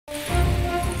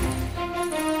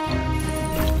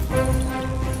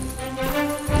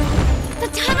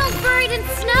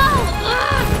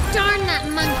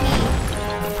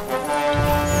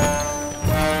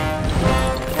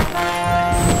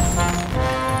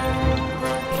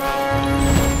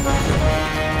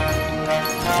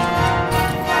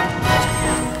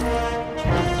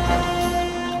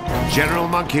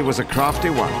Monkey was a crafty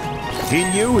one. He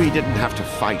knew he didn't have to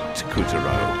fight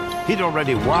Kutaro. He'd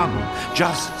already won,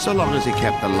 just so long as he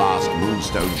kept the last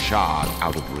Moonstone shard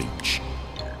out of reach.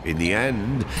 In the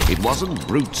end, it wasn't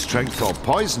brute strength or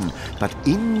poison, but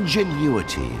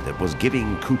ingenuity that was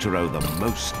giving Kutaro the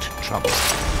most trouble.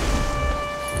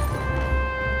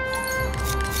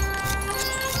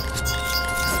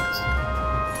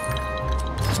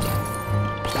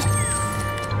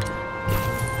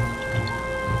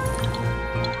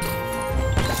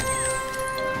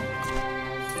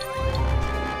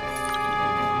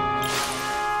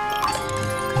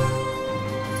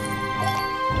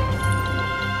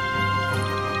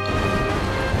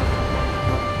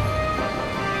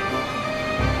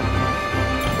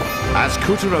 As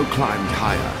Kutaro climbed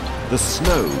higher, the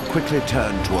snow quickly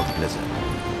turned to a blizzard.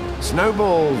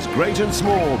 Snowballs, great and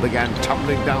small, began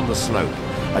tumbling down the slope.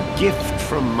 A gift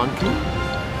from Monkey?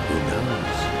 Who knows?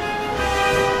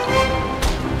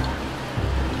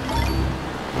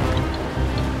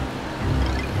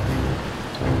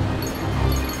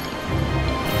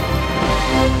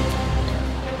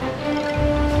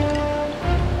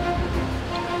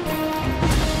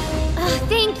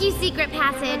 Thank you, Secret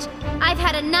Passage. I've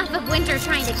had enough of winter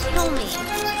trying to kill me.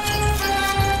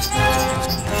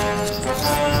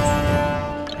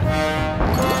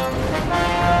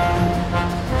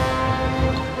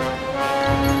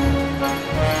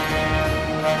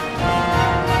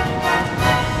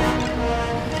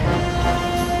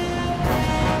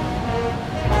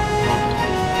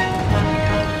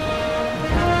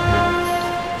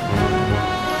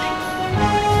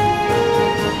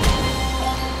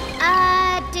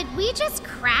 Did we just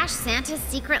crash Santa's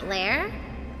secret lair?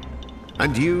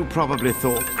 And you probably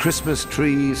thought Christmas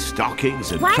trees,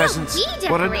 stockings, and Why presents don't we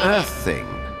were an decorate Earth thing.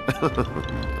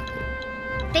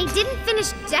 They didn't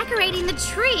finish decorating the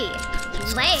tree.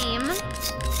 Lame.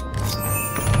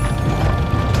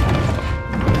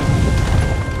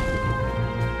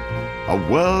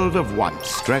 A world of white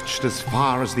stretched as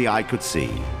far as the eye could see,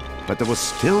 but there was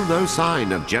still no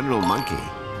sign of General Monkey.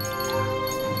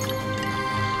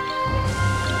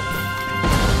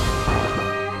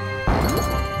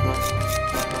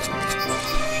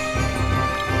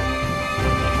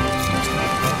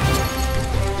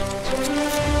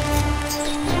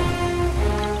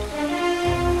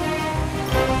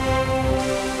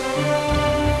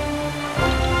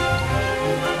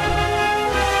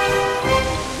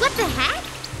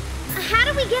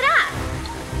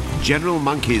 General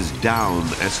Monkey's down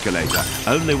escalator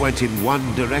only went in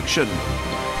one direction.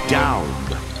 Down.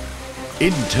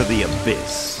 Into the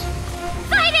abyss.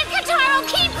 Fight it, Kotaro!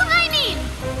 Keep climbing!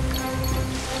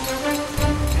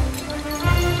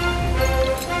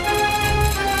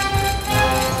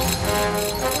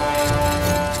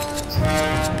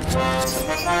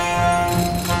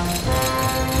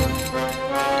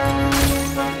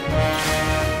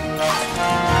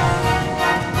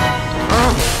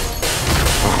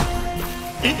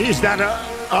 Is that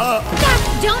Stop!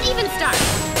 Don't even start!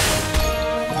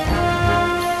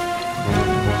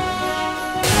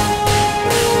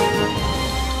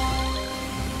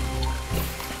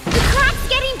 The crack's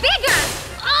getting bigger!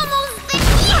 Almost there!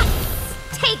 Yes!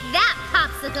 Take that,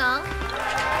 popsicle!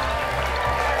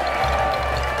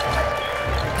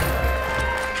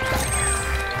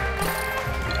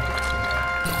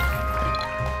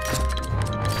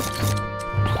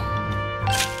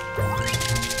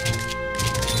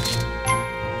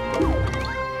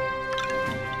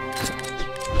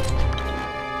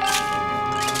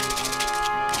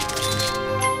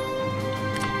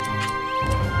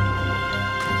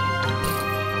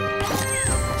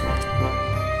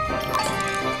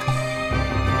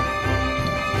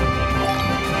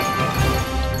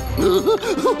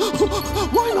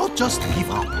 Why not just give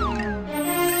up?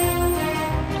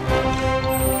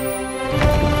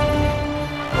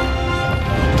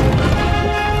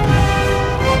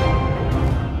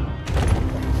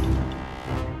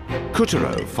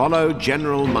 Kutaro followed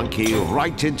General Monkey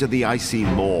right into the icy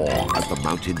maw at the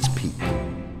mountain's peak.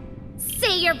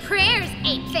 Say your prayers,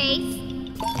 Ape-Face!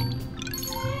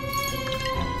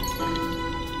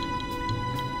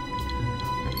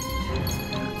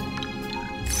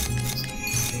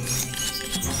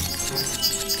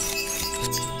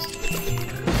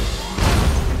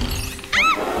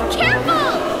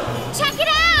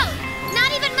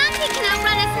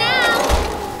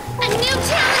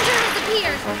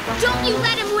 Don't you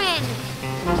let him win!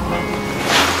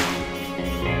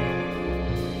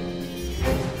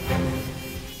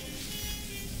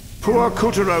 Poor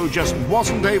Kutaro just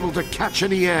wasn't able to catch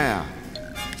any air.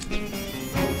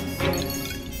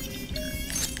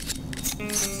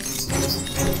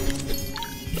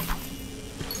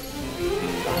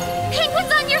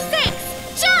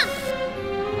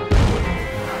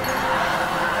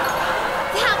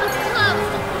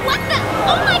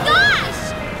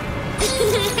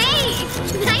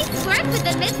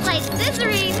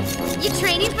 You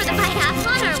training for the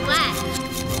biathlon or what?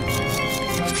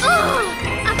 Oh,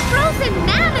 a frozen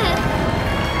mammoth!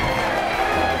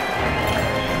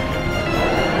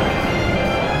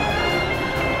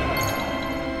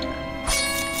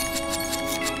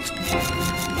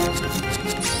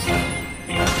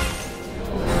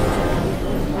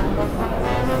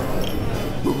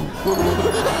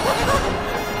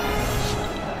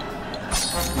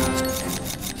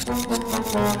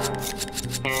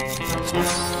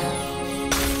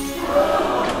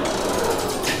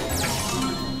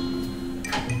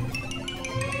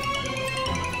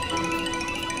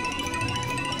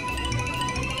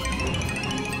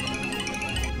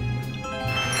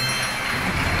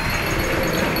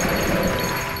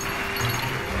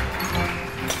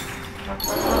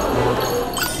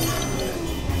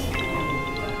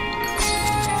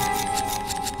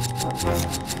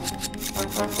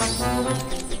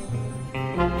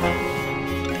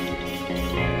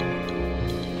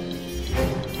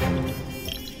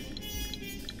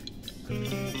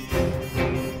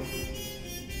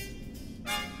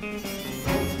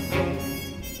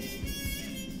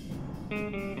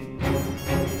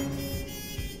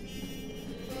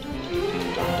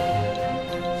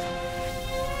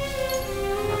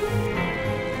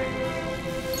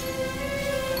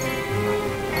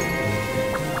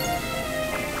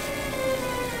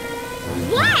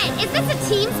 What? Is this a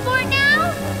team sport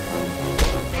now?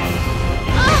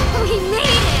 Oh, we made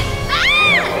it!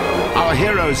 Ah! Our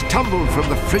heroes tumbled from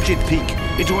the frigid peak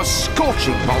into a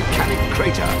scorching volcanic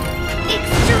crater.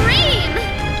 Extreme!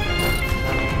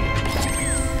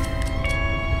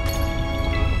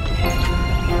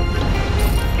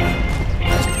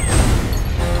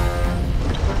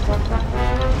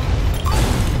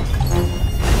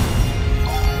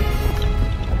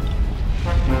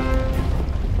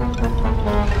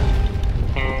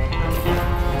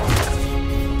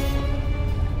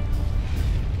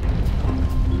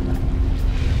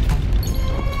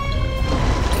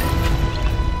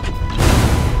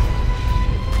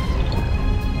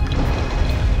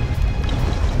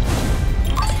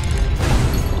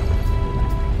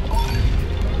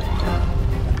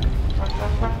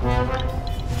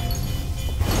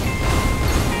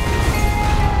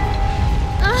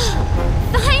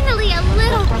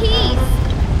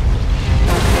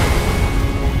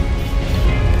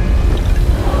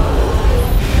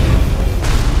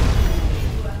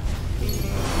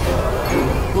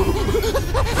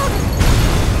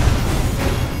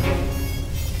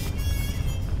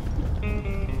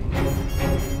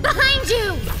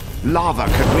 Lava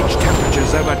can reach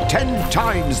temperatures over 10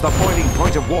 times the boiling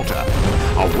point of water.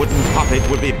 A wooden puppet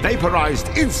would be vaporized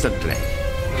instantly.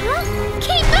 Huh?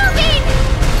 Keep moving!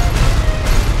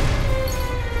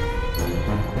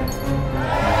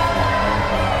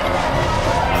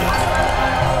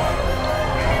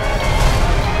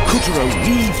 Kutaro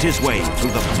weaved his way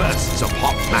through the bursts of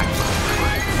hot magma.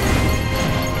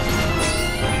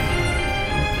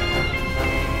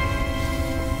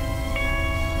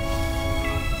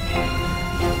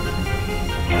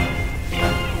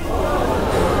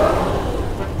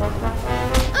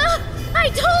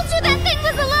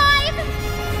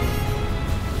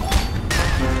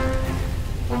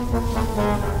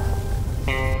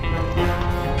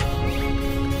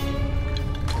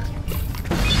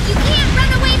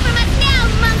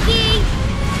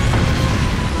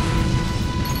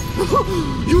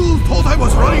 You thought I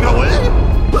was running away?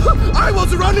 I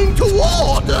was running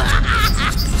toward! A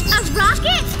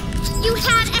rocket? You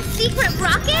had a secret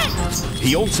rocket?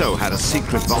 He also had a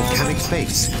secret volcanic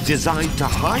base designed to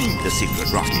hide the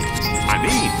secret rocket. I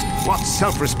mean, what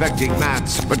self-respecting man?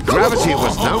 But gravity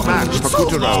was no match for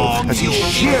Kutaro as he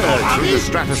sheared through the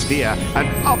stratosphere and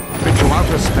up into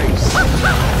outer space.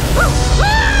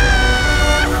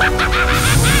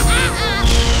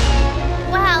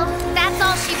 Well, that's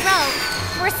all she wrote.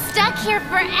 We're stuck here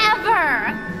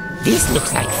forever. This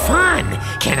looks like fun.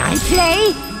 Can I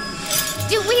play?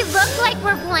 Do we look like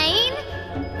we're playing?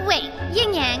 Wait,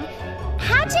 Yin Yang,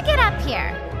 how'd you get up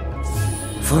here?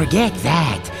 Forget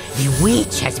that. The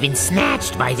witch has been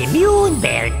snatched by the Moon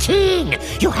Bear King.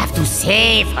 You have to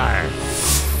save her.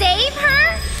 Save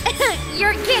her?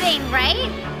 You're kidding,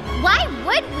 right? Why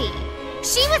would we?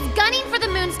 She was gunning for the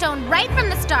Moonstone right from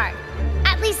the start.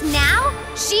 At least now,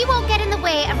 she won't get in the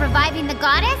way of reviving the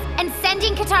goddess and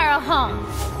sending Kutaro home.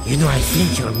 You know, I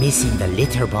think you're missing the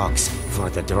litter box for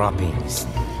the droppings.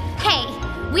 Hey,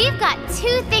 we've got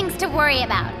two things to worry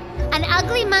about. An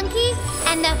ugly monkey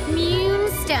and the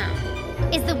Moonstone.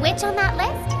 Is the witch on that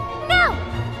list? No!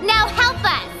 Now help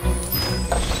us!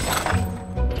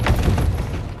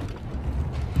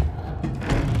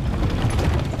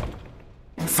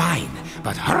 Fine.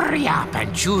 Hurry up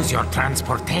and choose your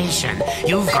transportation.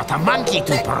 You've got a monkey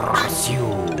to pursue.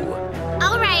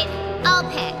 All right, I'll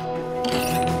pick.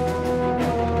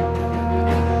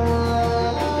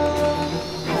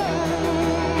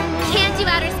 Can't do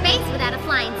outer space without a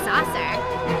flying saucer.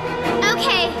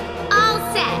 Okay, all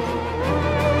set.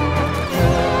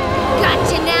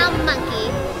 Gotcha now,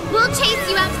 monkey. We'll chase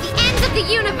you out to the ends of the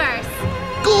universe.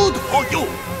 Good for you!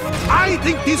 I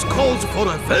think this calls for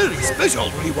a very special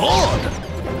reward.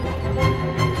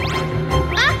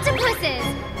 Octopuses!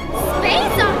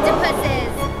 Space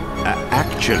octopuses!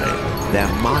 Actually,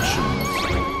 they're Martians.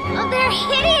 Oh, they're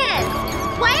hideous!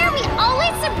 Why are we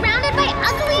always surrounded by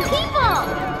ugly people?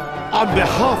 On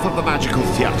behalf of the Magical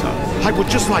Theatre, I would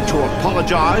just like to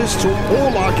apologize to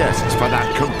all our guests for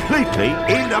that completely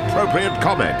inappropriate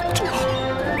comment.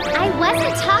 I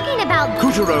wasn't talking about...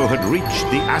 Kuturo had reached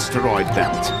the asteroid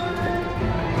belt.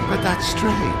 But that's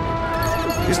strange.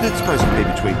 Isn't it supposed to be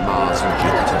between Mars and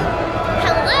Jupiter?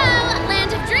 Hello,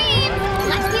 land of dreams!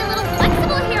 Let's be a little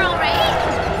flexible here, all right?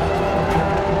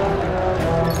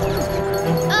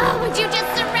 Oh, would you just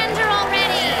surrender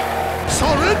already?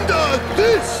 Surrender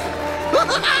this!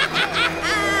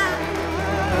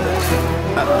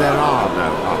 There are no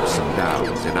ups and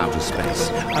downs in outer space,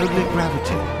 only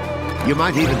gravity. You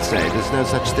might even say there's no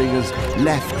such thing as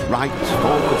left, right,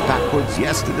 forwards, backwards,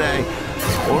 yesterday,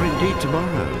 or indeed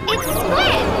tomorrow. It's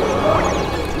squid!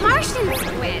 Martian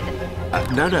squid.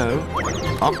 No.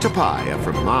 Octopi are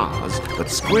from Mars, but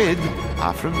squid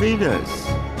are from Venus.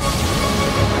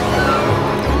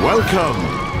 Welcome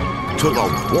to the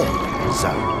warp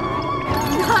zone.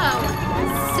 Whoa,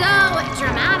 so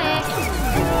dramatic.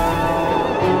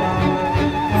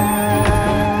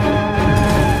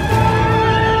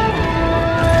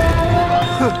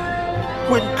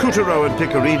 When Kuturo and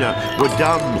Picorina were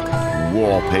done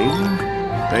warping,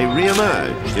 they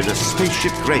re-emerged in a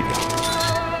spaceship graveyard.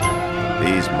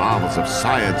 These marvels of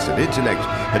science and intellect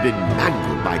had been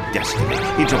mangled by destiny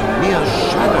into mere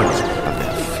shadows of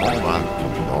their former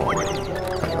glory.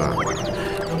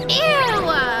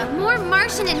 Ew! More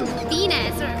Martian and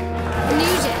Venus, or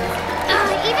Venusian.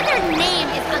 Even their name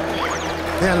is ugly.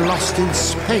 They're lost in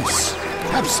space.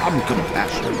 Have some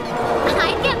compassion.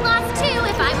 I'd get lost too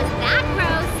if I was that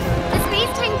gross. The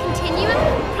space-time continuum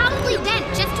probably bent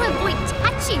just to avoid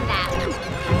touching them.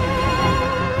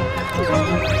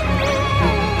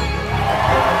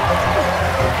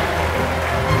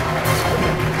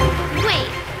 Wait,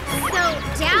 so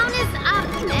down is up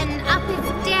and up is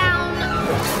down.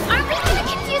 Aren't we gonna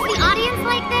confuse the audience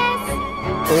like this?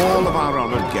 All of our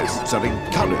honored guests are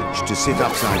encouraged to sit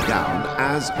upside down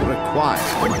as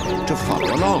required to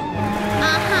follow along.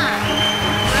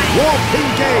 Warp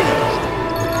engaged!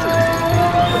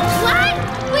 What?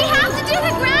 We have to do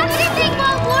the gravity thing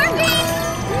while warping?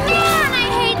 Man, I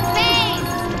hate space!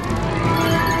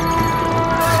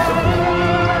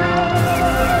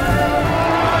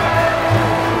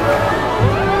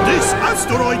 This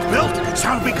asteroid belt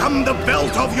shall become the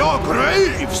belt of your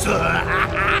graves!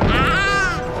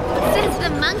 Says the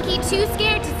monkey too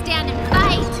scared to stand and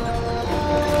fight.